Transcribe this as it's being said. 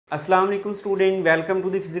Assalamu alaikum student, welcome to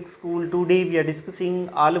the physics school. Today we are discussing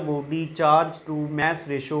all about the charge to mass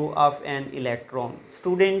ratio of an electron.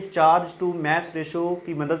 Student, charge to mass ratio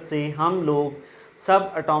की मदद से हम लोग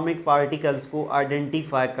सब atomic particles को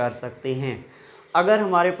identify कर सकते हैं। अगर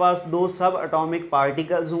हमारे पास दो सब एटॉमिक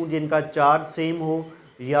पार्टिकल्स हों जिनका चार्ज सेम हो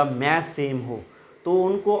या मैस सेम हो, तो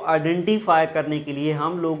उनको आइडेंटिफाई करने के लिए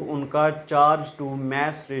हम लोग उनका charge to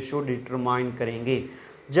mess ratio determine करेंगे।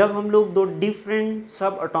 जब हम लोग दो डिफरेंट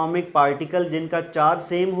सब एटॉमिक पार्टिकल जिनका चार्ज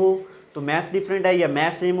सेम हो तो मैस डिफरेंट है, या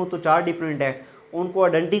मैस सेम हो तो चार्ज डिफरेंट है, उनको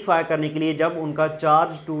आइडेंटिफाई करने के लिए जब उनका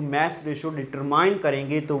charge to mess ratio determine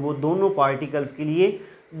करेंगे तो वो दोनों पार्टिकल्स के लिए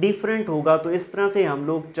डिफरेंट होगा। तो इस तरह से हम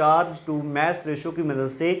लोग चार्ज टू मैस रेशो की मदद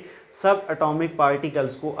से सब एटॉमिक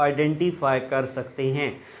पार्टिकल्स को आइडेंटिफाई कर सकते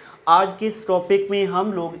हैं। आज के इस टॉपिक में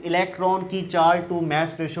हम लोग इलेक्ट्रॉन की charge to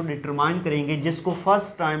mess ratio determine करेंगे, जिसको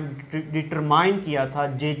फर्स्ट टाइम डिटरमाइन किया था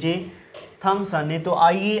जे थॉमसन ने। तो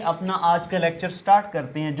आइए अपना आज का लेक्चर स्टार्ट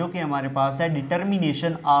करते हैं, जो कि हमारे पास है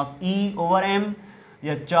determination of E over M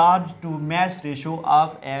या charge to mess ratio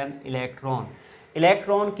of an electron.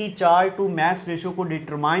 Electron की चार्ज टू मैस रेशो को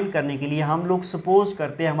डिटरमाइन करने के लिए हम लोग सपोज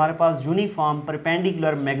करते हैं हमारे पास यूनिफॉर्म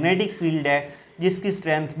परपेंडिकुलर मैग्नेटिक फील्ड है जिसकी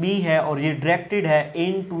स्ट्रेंथ B है और ये डायरेक्टेड है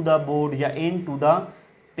इन टू द बोर्ड या इन टू द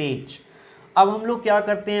पेज। अब हम लोग क्या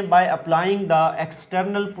करते हैं, by applying the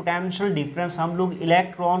external potential difference हम लोग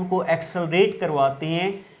इलेक्ट्रॉन को एक्सेलरेट करवाते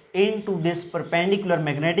हैं इन to this perpendicular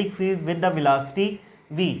magnetic field with the velocity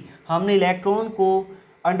v। हमने इलेक्ट्रॉन को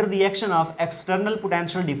under the action of external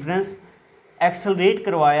potential difference accelerate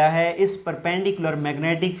करवाया है इस परपेंडिकुलर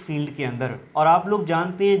मैग्नेटिक फील्ड के अंदर। और आप लोग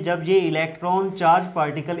जानते हैं जब ये इलेक्ट्रॉन चार्ज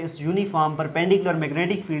पार्टिकल इस यूनिफॉर्म परपेंडिकुलर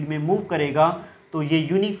मैग्नेटिक फील्ड में मूव करेगा तो ये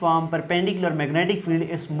यूनिफॉर्म परपेंडिकुलर मैग्नेटिक फील्ड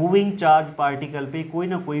इस मूविंग चार्ज पार्टिकल पे कोई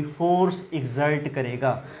ना कोई फोर्स एक्सर्ट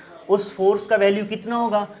करेगा। उस फोर्स का वैल्यू कितना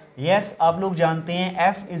होगा? यस, आप लोग जानते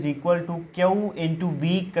हैं F is equal to Q into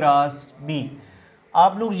we cross B.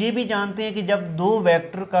 आप लोग ये भी जानते हैं कि जब दो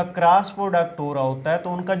वेक्टर का क्रॉस प्रोडक्ट हो रहा होता है तो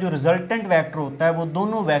उनका जो रिजल्टेंट वेक्टर होता है वो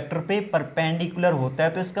दोनों वेक्टर पे परपेंडिकुलर होता है।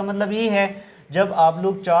 तो इसका मतलब ये है जब आप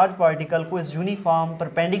लोग चार्ज पार्टिकल को इस यूनिफॉर्म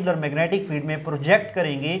परपेंडिकुलर मैग्नेटिक फील्ड में प्रोजेक्ट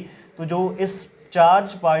करेंगे तो जो इस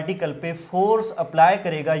चार्ज पार्टिकल पे फोर्स अप्लाई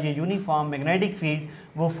करेगा ये यूनिफॉर्म मैग्नेटिक फील्ड,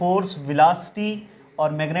 वो फोर्स वेलोसिटी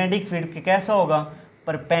और मैग्नेटिक फील्ड के कैसा होगा?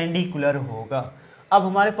 परपेंडिकुलर होगा। अब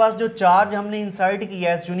हमारे पास जो चार्ज हमने इंसर्ट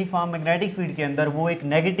किया है इस यूनिफॉर्म मैग्नेटिक फील्ड के अंदर वो एक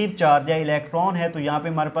नेगेटिव चार्ज है, इलेक्ट्रॉन है। तो यहाँ पे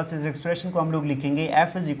हमारे पास इस एक्सप्रेशन को हम लोग लिखेंगे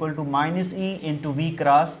F is equal to minus E into we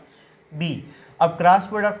cross B. अब क्रॉस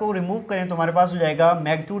प्रोडक्ट को रिमूव करें तो हमारे पास हो जाएगा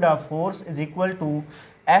magnitude of force is equal to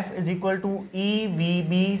F is equal to E V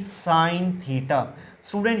B sine theta.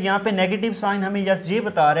 Student, यहाँ पे नेगेटिव साइन हमें ये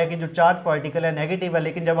बता रहा है कि जो चार्ज पार्टिकल है नेगेटिव है,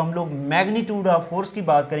 लेकिन जब हम लोग मैग्नीट्यूड ऑफ फोर्स की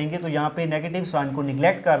बात करेंगे तो यहाँ पे नेगेटिव साइन को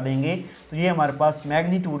निगलेक्ट कर देंगे। तो ये हमारे पास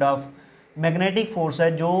मैग्नीट्यूड ऑफ मैग्नेटिक फोर्स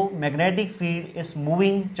है जो मैग्नेटिक फील्ड इस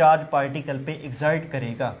मूविंग चार्ज पार्टिकल पे एक्सर्ट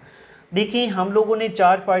करेगा। देखिए, हम लोगों ने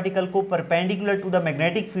चार्ज पार्टिकल को perpendicular to the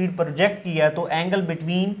magnetic field project किया है तो angle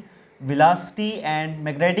between velocity and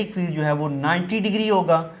magnetic field जो है वो 90 डिग्री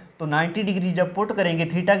होगा। तो 90 डिग्री जब पुट करेंगे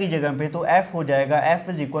थीटा की जगह पे तो F हो जाएगा F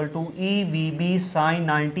is equal to E V B sign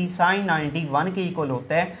 90। Sign 90 1 के इक्वल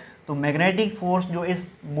होता है। तो मैग्नेटिक फोर्स जो इस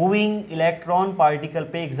मूविंग इलेक्ट्रॉन पार्टिकल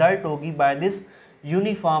पे एक्सर्ट होगी by this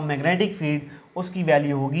uniform magnetic field उसकी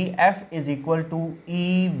वैल्यू होगी F is equal to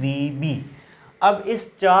E V B. अब इस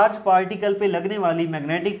चार्ज पार्टिकल पे लगने वाली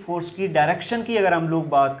मैग्नेटिक फोर्स की डायरेक्शन की अगर हम लोग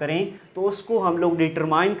बात करें तो उसको हम लोग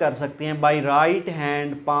डिटरमाइन कर सकते हैं bye right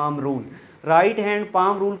hand palm rule. Right hand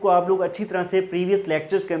palm rule को आप लोग अच्छी तरह से प्रीवियस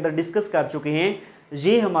लेक्चर्स के अंदर डिस्कस कर चुके हैं।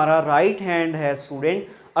 ये हमारा राइट हैंड है स्टूडेंट।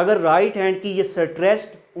 अगर राइट हैंड की ये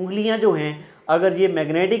स्ट्रेच्ड उंगलियां जो हैं अगर ये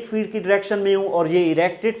मैग्नेटिक फील्ड की डायरेक्शन में हो और ये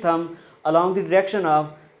erected thumb along the direction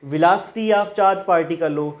of velocity of charge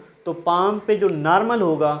particle हो तो पाम पे जो नॉर्मल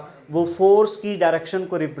होगा वो फोर्स की डायरेक्शन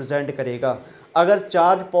को रिप्रेजेंट करेगा। अगर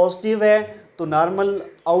चार्ज पॉजिटिव है तो नॉर्मल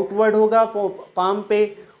आउटवर्ड होगा पाम पे,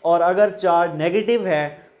 और अगर चार्ज नेगेटिव है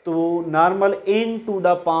तो normal in to the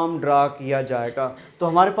palm draw किया जाएगा। तो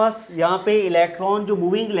हमारे पास यहाँ पे इलेक्ट्रॉन जो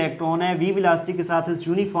मूविंग इलेक्ट्रॉन है वी वेलोसिटी के साथ इस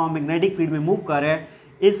यूनिफॉर्म मैग्नेटिक फील्ड में मूव कर रहा है,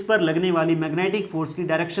 इस पर लगने वाली मैग्नेटिक फोर्स की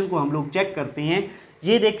डायरेक्शन को हम लोग चेक करते हैं।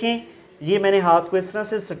 ये देखें, ये मैंने हाथ को इस तरह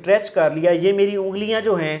से स्ट्रेच कर लिया, ये मेरी उंगलियाँ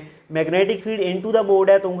जो हैं magnetic field in to the board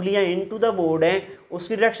है तो उंगलियाँ इन टू द बोर्ड हैं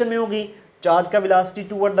उसकी डायरेक्शन में होगी। चार्ज का velocity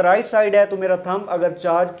toward the right side है तो मेरा थंब अगर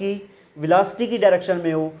चार्ज की वेलोसिटी की डायरेक्शन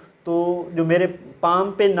में हो तो जो मेरे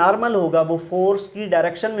पाम पे नॉर्मल होगा वो फोर्स की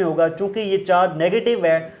डायरेक्शन में होगा। चूंकि ये चार्ज नेगेटिव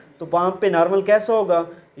है तो पाम पे नॉर्मल कैसा होगा?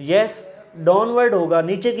 यस, डाउनवर्ड होगा,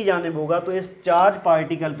 नीचे की जानिब होगा। तो इस चार्ज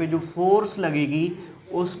पार्टिकल पे जो फोर्स लगेगी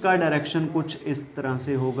उसका डायरेक्शन कुछ इस तरह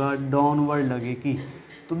से होगा, डाउनवर्ड लगेगी।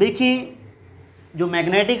 तो देखिए जो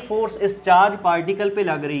मैग्नेटिक फोर्स इस चार्ज पार्टिकल पे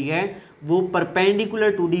लग रही है वो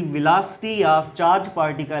perpendicular to the velocity of charge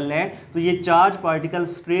particle है। तो ये चार्ज पार्टिकल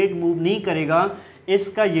स्ट्रेट मूव नहीं करेगा,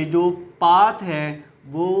 इसका ये जो पाथ है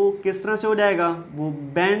वो किस तरह से हो जाएगा, वो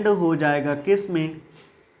बेंड हो जाएगा, किस में,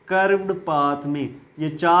 कर्व्ड पाथ में। ये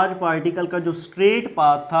चार्ज पार्टिकल का जो स्ट्रेट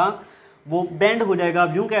पाथ था वो बेंड हो जाएगा।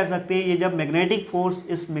 आप यूँ कह सकते हैं ये जब मैग्नेटिक फोर्स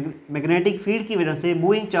इस मैग्नेटिक फील्ड की वजह से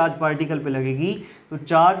मूविंग चार्ज पार्टिकल पे लगेगी तो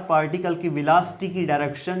चार्ज पार्टिकल की वेलोसिटी की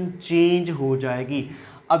डायरेक्शन चेंज हो जाएगी।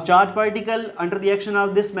 अब charge particle under the action of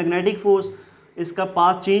this magnetic force इसका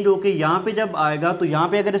पाथ चेंज होके यहाँ पे जब आएगा तो यहाँ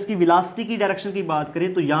पे अगर इसकी वेलोसिटी की डायरेक्शन की बात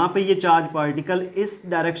करें तो यहाँ पे ये चार्ज पार्टिकल इस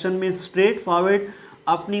डायरेक्शन में स्ट्रेट फॉरवर्ड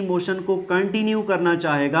अपनी मोशन को कंटिन्यू करना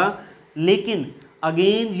चाहेगा, लेकिन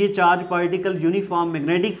अगेन ये charge particle uniform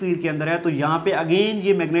magnetic field के अंदर है तो यहाँ पे अगेन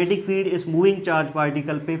ये मैग्नेटिक फील्ड इस मूविंग चार्ज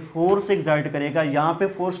पार्टिकल पे फोर्स एक्सर्ट करेगा। यहाँ पे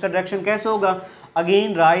फोर्स का डायरेक्शन कैसे होगा,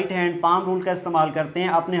 again right hand palm rule का इस्तेमाल करते हैं,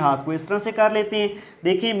 अपने हाथ को इस तरह से कर लेते हैं।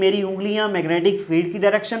 देखिए मेरी उंगलियाँ मैग्नेटिक फील्ड की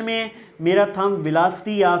डायरेक्शन में है, मेरा thumb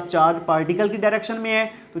velocity of charge particle की डायरेक्शन में है।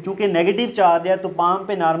 तो चूंकि नेगेटिव चार्ज है तो पाम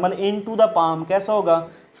पे normal in to the palm कैसा होगा,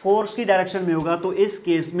 फोर्स की डायरेक्शन में होगा। तो इस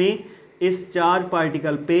केस में इस चार्ज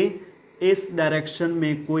पार्टिकल पे इस डायरेक्शन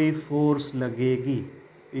में कोई फोर्स लगेगी,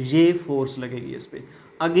 ये फोर्स लगेगी इस पे।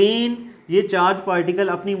 अगेन ये चार्ज पार्टिकल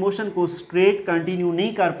अपनी मोशन को स्ट्रेट कंटिन्यू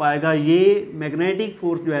नहीं कर पाएगा, ये मैग्नेटिक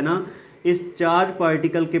फोर्स जो है ना इस चार्ज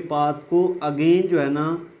पार्टिकल के पाथ को अगेन जो है ना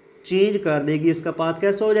चेंज कर देगी। इसका पाथ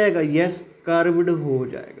कैसा हो जाएगा, यस कर्व्ड हो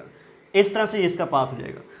जाएगा, इस तरह से इसका पाथ हो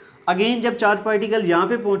जाएगा। अगेन जब चार्ज पार्टिकल यहाँ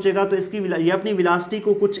पे पहुँचेगा तो इसकी ये अपनी वेलोसिटी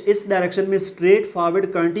को कुछ इस डायरेक्शन में स्ट्रेट फॉरवर्ड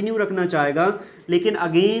कंटिन्यू रखना चाहेगा, लेकिन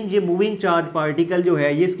अगेन ये मूविंग चार्ज पार्टिकल जो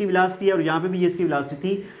है ये इसकी वेलोसिटी है और यहाँ पे भी ये इसकी वेलोसिटी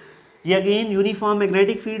थी, ये अगेन यूनिफॉर्म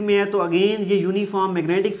मैग्नेटिक फील्ड में है। तो अगेन ये यूनिफॉर्म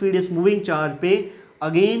मैग्नेटिक फील्ड इस मूविंग चार्ज पे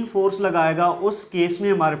अगेन फोर्स लगाएगा। उस केस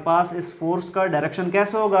में हमारे पास इस फोर्स का डायरेक्शन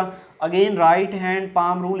कैसा होगा, again right hand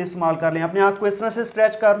palm rule इस्तेमाल कर लें, अपने हाथ को इस तरह से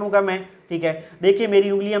स्ट्रेच कर लूँगा मैं, ठीक है। देखिए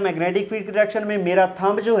मेरी उंगलियां मैग्नेटिक फील्ड की डायरेक्शन में, मेरा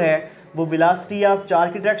थंब जो है वो वेलोसिटी ऑफ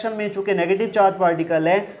चार्ज की डायरेक्शन में, चूंकि नेगेटिव चार्ज पार्टिकल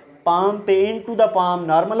है पाम पे इन टू द पाम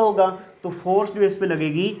नॉर्मल होगा तो फोर्स जो इस पे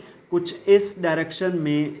लगेगी कुछ इस डायरेक्शन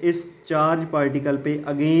में इस चार्ज पार्टिकल पे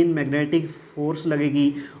अगेन मैग्नेटिक फोर्स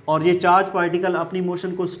लगेगी और ये चार्ज पार्टिकल अपनी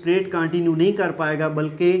मोशन को स्ट्रेट कंटिन्यू नहीं कर पाएगा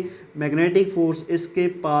बल्कि मैग्नेटिक फोर्स इसके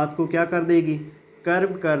पाथ को क्या कर देगी,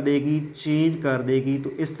 कर्व कर देगी, चेंज कर देगी।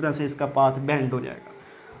 तो इस तरह से इसका पाथ बेंड हो जाएगा।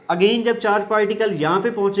 अगेन जब चार्ज पार्टिकल यहाँ पे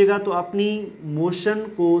पहुँचेगा तो अपनी मोशन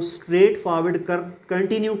को स्ट्रेट फॉरवर्ड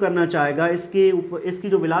कंटिन्यू करना चाहेगा, इसके ऊपर इसकी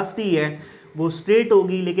जो वेलोसिटी है वो स्ट्रेट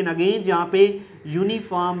होगी, लेकिन अगेन यहाँ पे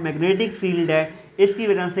यूनिफॉर्म मैग्नेटिक फील्ड है, इसकी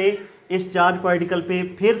वजह से इस चार्ज पार्टिकल पे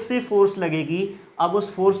फिर से फोर्स लगेगी। अब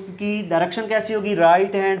उस फोर्स की डायरेक्शन कैसी होगी,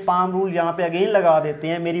 राइट हैंड पाम रूल यहाँ पे अगेन लगा देते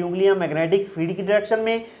हैं। मेरी उंगलियाँ मैग्नेटिक फील्ड की डायरेक्शन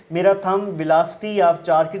में, मेरा थंब वेलोसिटी ऑफ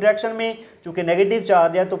चार्ज की डायरेक्शन में, चूँकि नेगेटिव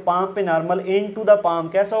चार्ज है तो पाम पे normal in to the palm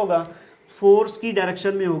कैसा होगा, फोर्स की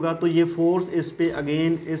डायरेक्शन में होगा। तो ये फोर्स इस पे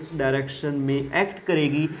अगेन इस डायरेक्शन में एक्ट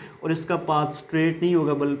करेगी और इसका पाथ स्ट्रेट नहीं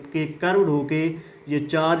होगा बल्कि कर्व्ड होके ये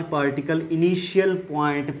चार्ज पार्टिकल इनिशियल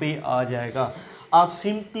पॉइंट पे आ जाएगा। आप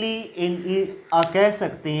सिंपली कह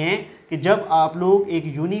सकते हैं कि जब आप लोग एक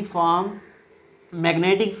यूनिफॉर्म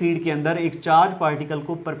मैग्नेटिक फील्ड के अंदर एक चार्ज पार्टिकल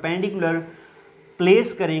को परपेंडिकुलर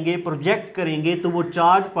प्लेस करेंगे, प्रोजेक्ट करेंगे, तो वो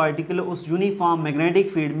चार्ज पार्टिकल उस यूनिफॉर्म मैग्नेटिक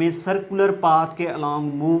फील्ड में सर्कुलर पाथ के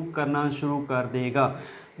अलोंग मूव करना शुरू कर देगा।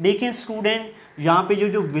 देखें स्टूडेंट, यहाँ पे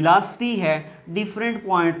जो वेलोसिटी है डिफरेंट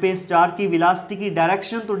पॉइंट पे इस चार्ज की वेलोसिटी की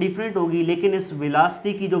डायरेक्शन तो डिफरेंट होगी, लेकिन इस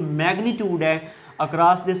वेलोसिटी की जो मैग्नीट्यूड है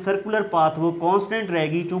अक्रॉस दिस सर्कुलर पाथ वो कांस्टेंट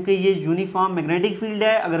रहेगी। चूँकि ये यूनिफॉर्म मैग्नेटिक फील्ड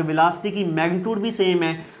है, अगर वेलोसिटी की मैग्नीट्यूड भी सेम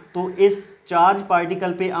है तो इस चार्ज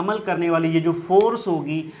पार्टिकल पे अमल करने वाली ये जो फोर्स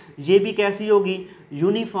होगी ये भी कैसी होगी,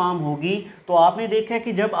 यूनिफॉर्म होगी। तो आपने देखा है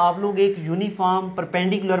कि जब आप लोग एक यूनिफॉर्म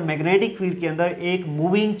परपेंडिकुलर मैग्नेटिक फील्ड के अंदर एक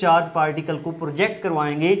मूविंग चार्ज पार्टिकल को प्रोजेक्ट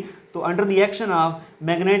करवाएंगे तो under the action of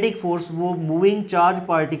magnetic force वो moving charge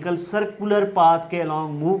particle circular path के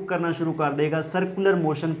अलोंग मूव करना शुरू कर देगा, सर्कुलर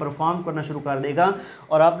मोशन परफॉर्म करना शुरू कर देगा।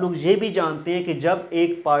 और आप लोग ये भी जानते हैं कि जब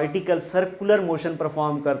एक पार्टिकल सर्कुलर मोशन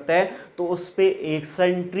परफॉर्म करता है तो उस पर एक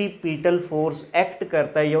सेंट्रीपिटल फोर्स एक्ट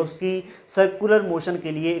करता है, या उसकी सर्कुलर मोशन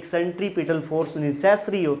के लिए एक सेंट्रीपिटल फोर्स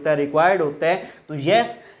नेसेसरी होता है, रिक्वायर्ड होता है। तो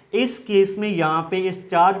यस, इस केस में यहाँ पे इस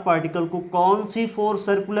चार्ज पार्टिकल को कौन सी फोर्स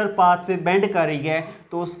सर्कुलर पाथ पे बेंड कर रही है,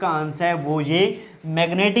 तो उसका आंसर है वो ये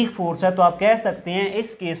मैग्नेटिक फोर्स है। तो आप कह सकते हैं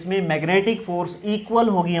इस केस में मैग्नेटिक फोर्स इक्वल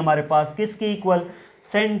होगी हमारे पास, किसके इक्वल,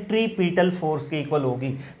 सेंट्रीपिटल फोर्स के इक्वल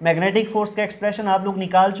होगी। मैग्नेटिक फोर्स का एक्सप्रेशन आप लोग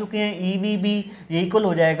निकाल चुके हैं, EVB ये इक्वल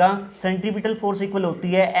हो जाएगा, सेंट्रीपिटल फोर्स इक्वल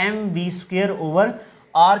होती है mv² ओवर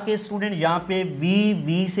आर के स्टूडेंट यहाँ पे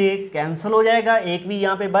वी से कैंसिल हो जाएगा, एक वी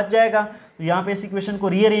यहाँ पे बच जाएगा। तो यहाँ पे इस इक्वेशन को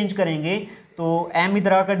रीअरेंज करेंगे तो m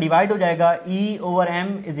इधर आकर डिवाइड हो जाएगा, E over m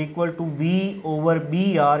is equal to V over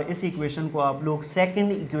B are. इस इक्वेशन को आप लोग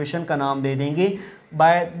सेकंड इक्वेशन का नाम दे देंगे।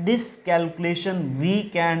 By this calculation we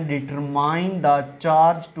can determine the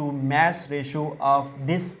charge to mass ratio of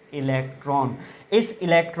this electron. इस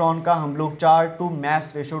इलेक्ट्रॉन का हम लोग charge to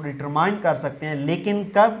mass ratio determine कर सकते हैं, लेकिन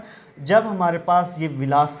कब? जब हमारे पास ये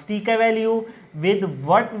वेलोसिटी का value with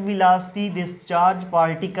what velocity this charge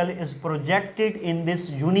particle is projected in this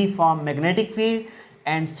uniform magnetic field,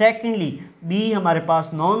 and secondly B हमारे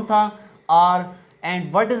पास नॉन था R,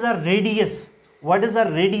 and what is the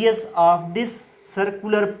radius of this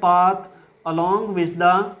circular path along which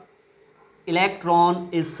the electron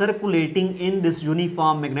is circulating in this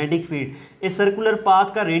uniform magnetic field. इस circular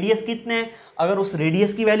path का radius कितना है? अगर उस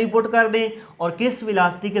radius की value put कर दें और किस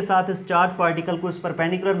वेलोसिटी के साथ इस चार्ज पार्टिकल को इस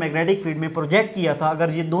परपेंडिकुलर मैग्नेटिक फील्ड में प्रोजेक्ट किया था,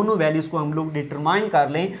 अगर ये दोनों वैल्यूज को हम लोग डिटरमाइन कर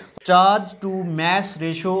लें तो charge to mass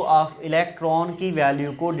ratio of electron की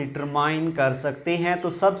वैल्यू को डिटरमाइन कर सकते हैं। तो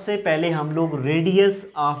सबसे पहले हम लोग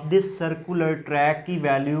radius of this circular track की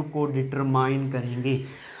वैल्यू को डिटरमाइन करेंगे।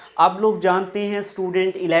 आप लोग जानते हैं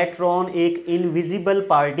स्टूडेंट, इलेक्ट्रॉन एक इनविजिबल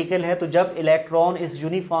पार्टिकल है। तो जब इलेक्ट्रॉन इस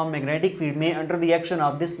यूनिफॉर्म मैग्नेटिक फील्ड में under the action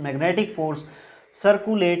of this magnetic force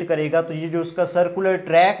circulate करेगा तो ये जो उसका सर्कुलर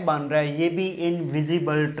ट्रैक बन रहा है ये भी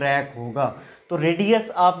इनविजिबल ट्रैक होगा। तो radius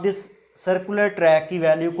of this circular track की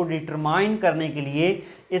वैल्यू को डिटरमाइन करने के लिए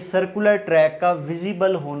इस सर्कुलर ट्रैक का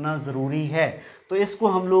विजिबल होना ज़रूरी है। तो इसको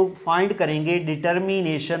हम लोग फाइंड करेंगे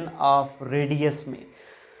डिटर्मिनेशन ऑफ रेडियस में।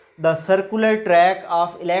 The circular track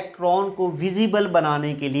of electron को विजिबल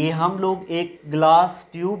बनाने के लिए हम लोग एक ग्लास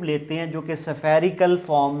ट्यूब लेते हैं जो कि स्फेरिकल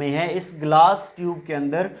फॉर्म में है। इस ग्लास ट्यूब के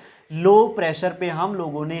अंदर लो प्रेशर पे हम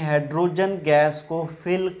लोगों ने हाइड्रोजन गैस को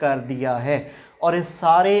फिल कर दिया है और इस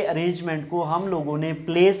सारे अरेंजमेंट को हम लोगों ने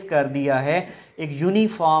प्लेस कर दिया है एक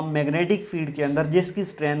यूनिफॉर्म मैग्नेटिक फील्ड के अंदर जिसकी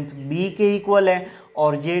स्ट्रेंथ B के इक्वल है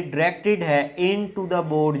और ये डायरेक्टेड है इन टू द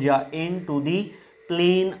बोर्ड या इन to the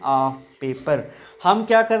plane of paper. हम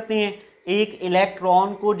क्या करते हैं, एक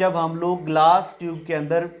इलेक्ट्रॉन को जब हम लोग ग्लास ट्यूब के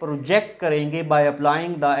अंदर प्रोजेक्ट करेंगे by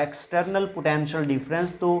applying the external potential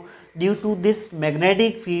difference, तो due to this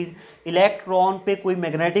magnetic field electron पे कोई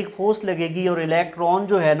मैग्नेटिक फोर्स लगेगी और इलेक्ट्रॉन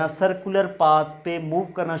जो है ना सर्कुलर पाथ पे मूव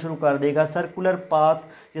करना शुरू कर देगा, सर्कुलर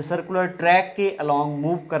पाथ या सर्कुलर ट्रैक के अलोंग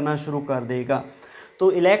मूव करना शुरू कर देगा।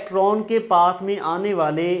 तो इलेक्ट्रॉन के पाथ में आने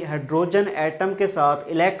वाले हाइड्रोजन एटम के साथ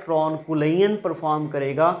इलेक्ट्रॉन कुलियन परफॉर्म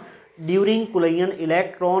करेगा। ड्यूरिंग कुलियन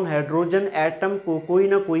इलेक्ट्रॉन हाइड्रोजन एटम को कोई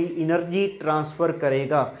ना कोई एनर्जी ट्रांसफ़र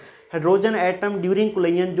करेगा। हाइड्रोजन एटम ड्यूरिंग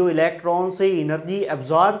कुलियन जो इलेक्ट्रॉन से एनर्जी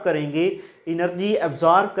एब्जॉर्ब करेंगे, एनर्जी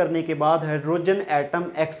एब्जॉर्ब करने के बाद हाइड्रोजन एटम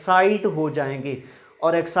एक्साइट हो जाएंगे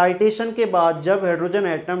और एक्साइटेशन के बाद जब हाइड्रोजन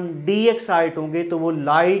एटम डी एक्साइट होंगे तो वो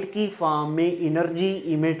लाइट की फॉर्म में एनर्जी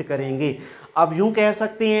इमिट करेंगे। अब यूं कह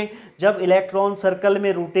सकते हैं जब इलेक्ट्रॉन सर्कल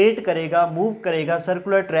में रोटेट करेगा, मूव करेगा,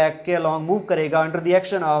 सर्कुलर ट्रैक के अलॉन्ग मूव करेगा under the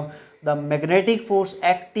action of the magnetic force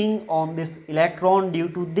acting on this electron due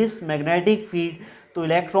to this magnetic field, तो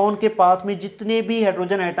इलेक्ट्रॉन के पाथ में जितने भी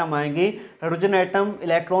हाइड्रोजन एटम आएंगे, हाइड्रोजन एटम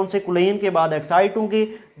इलेक्ट्रॉन से कुलियन के बाद एक्साइट होंगे।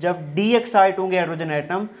 जब डी एक्साइट होंगे हाइड्रोजन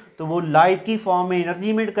एटम तो वो लाइट की फॉर्म में एनर्जी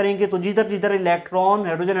इमिट करेंगे। तो जिधर जिधर इलेक्ट्रॉन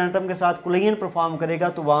हाइड्रोजन एटम के साथ कुलियन परफॉर्म करेगा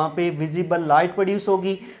तो वहाँ पे विजिबल लाइट प्रोड्यूस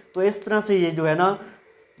होगी। तो इस तरह से ये जो है ना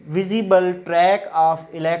विजिबल ट्रैक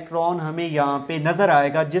ऑफ इलेक्ट्रॉन हमें यहाँ पे नज़र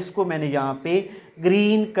आएगा, जिसको मैंने यहाँ पे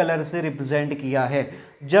ग्रीन कलर से रिप्रेजेंट किया है।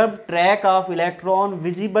 जब ट्रैक ऑफ इलेक्ट्रॉन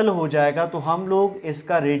विजिबल हो जाएगा तो हम लोग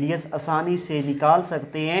इसका रेडियस आसानी से निकाल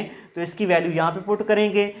सकते हैं। तो इसकी वैल्यू यहाँ पे पुट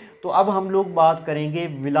करेंगे। तो अब हम लोग बात करेंगे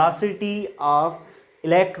वेलोसिटी ऑफ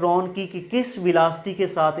इलेक्ट्रॉन की कि किस वेलोसिटी के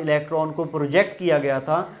साथ इलेक्ट्रॉन को प्रोजेक्ट किया गया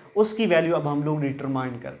था, उसकी वैल्यू अब हम लोग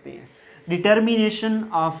डिटरमाइन करते हैं। Determination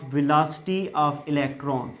of velocity of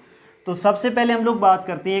electron. तो सबसे पहले हम लोग बात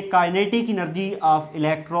करते हैं kinetic energy of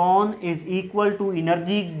electron is equal to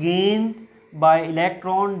energy gain by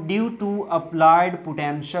electron due to applied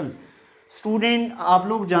potential. Student, आप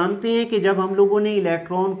लोग जानते हैं कि जब हम लोगों ने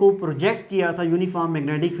इलेक्ट्रॉन को प्रोजेक्ट किया था यूनिफॉर्म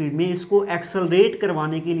मैग्नेटिक फील्ड में, इसको एक्सेलरेट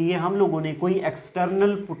करवाने के लिए हम लोगों ने कोई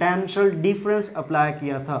एक्सटर्नल पोटेंशियल डिफरेंस अप्लाई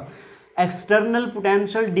किया था। एक्सटर्नल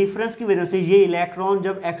पोटेंशियल डिफरेंस की वजह से ये इलेक्ट्रॉन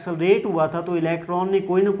जब एक्सेलरेट हुआ था तो इलेक्ट्रॉन ने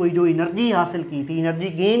कोई ना कोई जो एनर्जी हासिल की थी, एनर्जी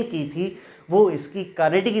गेन की थी, वो इसकी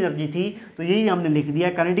काइनेटिक एनर्जी थी। तो यही हमने लिख दिया,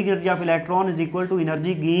 kinetic energy of electron is equal to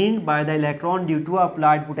energy gain by the electron due to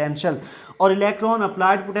applied potential. और इलेक्ट्रॉन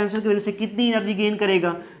अप्लाइड पोटेंशियल की वजह से कितनी एनर्जी गेन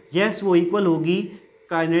करेगा? यस, वो इक्वल होगी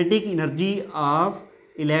kinetic energy of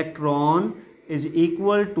electron is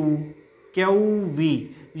equal to Q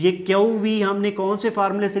we. ये Q we हमने कौन से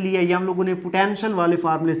फार्मूले से लिया है? ये हम लोगों ने पोटेंशियल वाले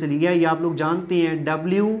फार्मूले से लिया है। ये आप लोग जानते हैं,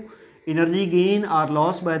 W energy gain are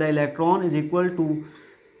loss by the electron is equal to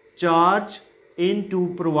charge in to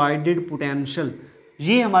provided potential.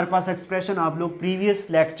 ये हमारे पास एक्सप्रेशन आप लोग प्रीवियस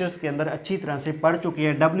लेक्चर्स के अंदर अच्छी तरह से पढ़ चुके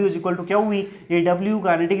हैं। W is equal to Q we. ये W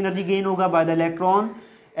काइनेटिक एनर्जी गेन होगा by the electron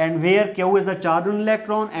and where Q is the charge on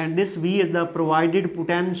electron and this V is the provided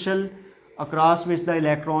potential across which the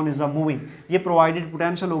electron is moving. ये provided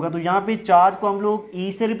potential होगा। तो यहाँ पे charge को हम लोग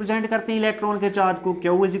E से रिप्रेजेंट करते हैं, इलेक्ट्रॉन के चार्ज को।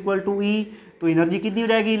 Q is equal to E। तो एनर्जी कितनी हो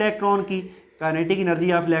जाएगी इलेक्ट्रॉन की? काइनेटिक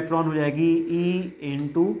एनर्जी ऑफ इलेक्ट्रॉन हो जाएगी E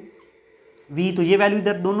इंटू V। तो ये वैल्यू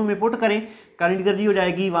इधर दोनों में पुट करें, करंट एनर्जी हो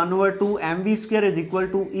जाएगी 1/2 mv² is equal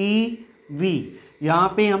to EV।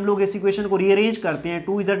 यहाँ पे हम लोग इस इक्वेशन को रीअरेंज करते हैं,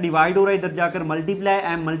 2 इधर डिवाइड हो रहा है, इधर जाकर मल्टीप्लाई,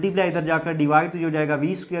 m मल्टीप्लाई इधर जाकर डिवाइड, तो ये हो जाएगा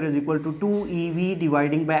v² is equal to 2EV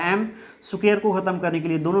dividing by m। Square को खत्म करने के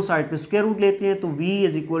लिए दोनों साइड पे स्क्वायर रूट लेते हैं, तो v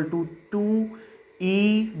is equal to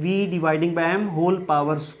 2EV dividing by m whole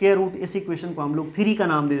power square root. इस इक्वेशन को हम लोग 3 का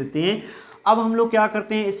नाम दे देते हैं। अब हम लोग क्या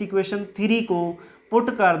करते हैं, इस इक्वेशन 3 को पुट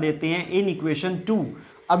कर देते हैं इन इक्वेशन 2।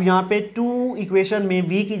 अब यहाँ पे 2 इक्वेशन में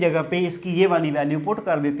v की जगह पे इसकी ये वाली वैल्यू पुट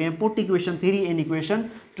कर देते हैं। Put equation 3 in equation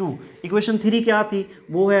 2। Equation 3 क्या थी?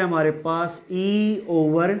 वो है हमारे पास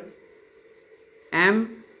E/m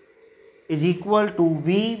is equal to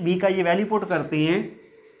v का ये वैल्यू पुट करते हैं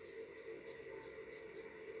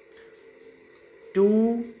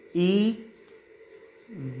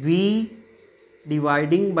 2EV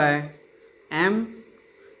dividing by m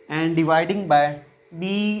and dividing by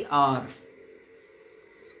BR।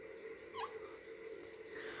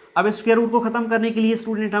 अब स्क्वायर रूट को खत्म करने के लिए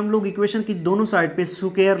स्टूडेंट हम लोग इक्वेशन की दोनों साइड पे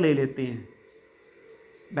स्क्वायर ले लेते हैं,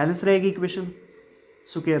 बैलेंस रहेगी इक्वेशन।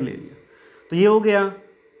 स्क्वायर ले लिया तो ये हो गया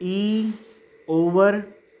E/m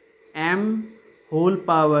होल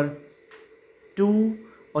पावर 2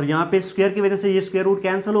 और यहाँ पे स्क्वायर की वजह से ये स्क्वायर रूट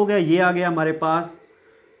कैंसिल हो गया। ये आ गया हमारे पास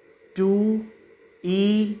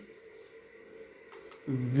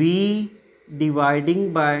 2EV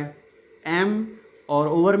डिवाइडिंग बाय m और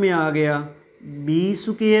ओवर में आ गया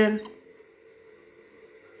B²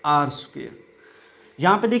 R²।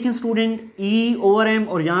 यहाँ पे देखें स्टूडेंट E/m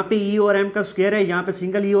और यहाँ पे E/m का स्क्वायर है, यहाँ पे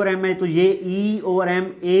सिंगल E/m है, तो ये E/m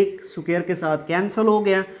एक स्क्वायर के साथ कैंसिल हो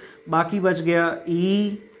गया, बाकी बच गया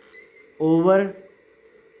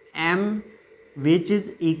E/m which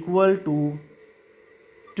is equal to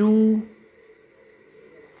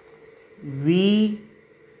 2V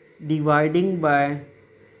dividing by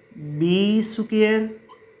B²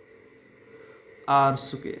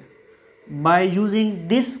 R²। By using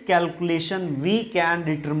this calculation, we can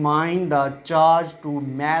determine the charge to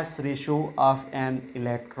mass ratio of an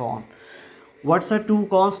electron. What's a 2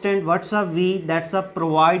 constant? What's a V? That's a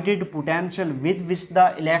provided potential with which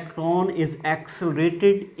the electron is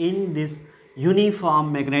accelerated in this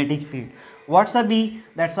uniform magnetic field. What's a B?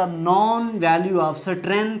 That's a known value of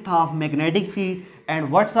strength of magnetic field.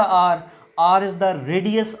 And what's a R? R is the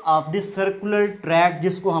radius of this circular track,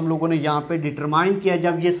 जिसको हम लोगों ने यहाँ पे determine किया।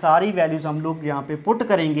 जब ये सारी वैल्यूज़ हम लोग यहाँ पे पुट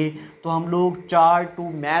करेंगे तो हम लोग charge to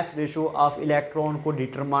mass ratio of electron को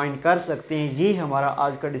डिटरमाइन कर सकते हैं। ये हमारा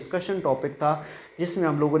आज का डिस्कशन टॉपिक था जिसमें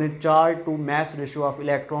हम लोगों ने charge to mass ratio of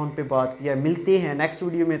electron पे बात किया। मिलते हैं नेक्स्ट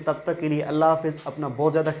वीडियो में, तब तक के लिए अल्लाह हाफिज़। अपना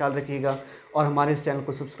बहुत ज़्यादा ख्याल रखिएगा और हमारे इस चैनल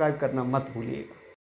को सब्सक्राइब करना मत भूलिएगा।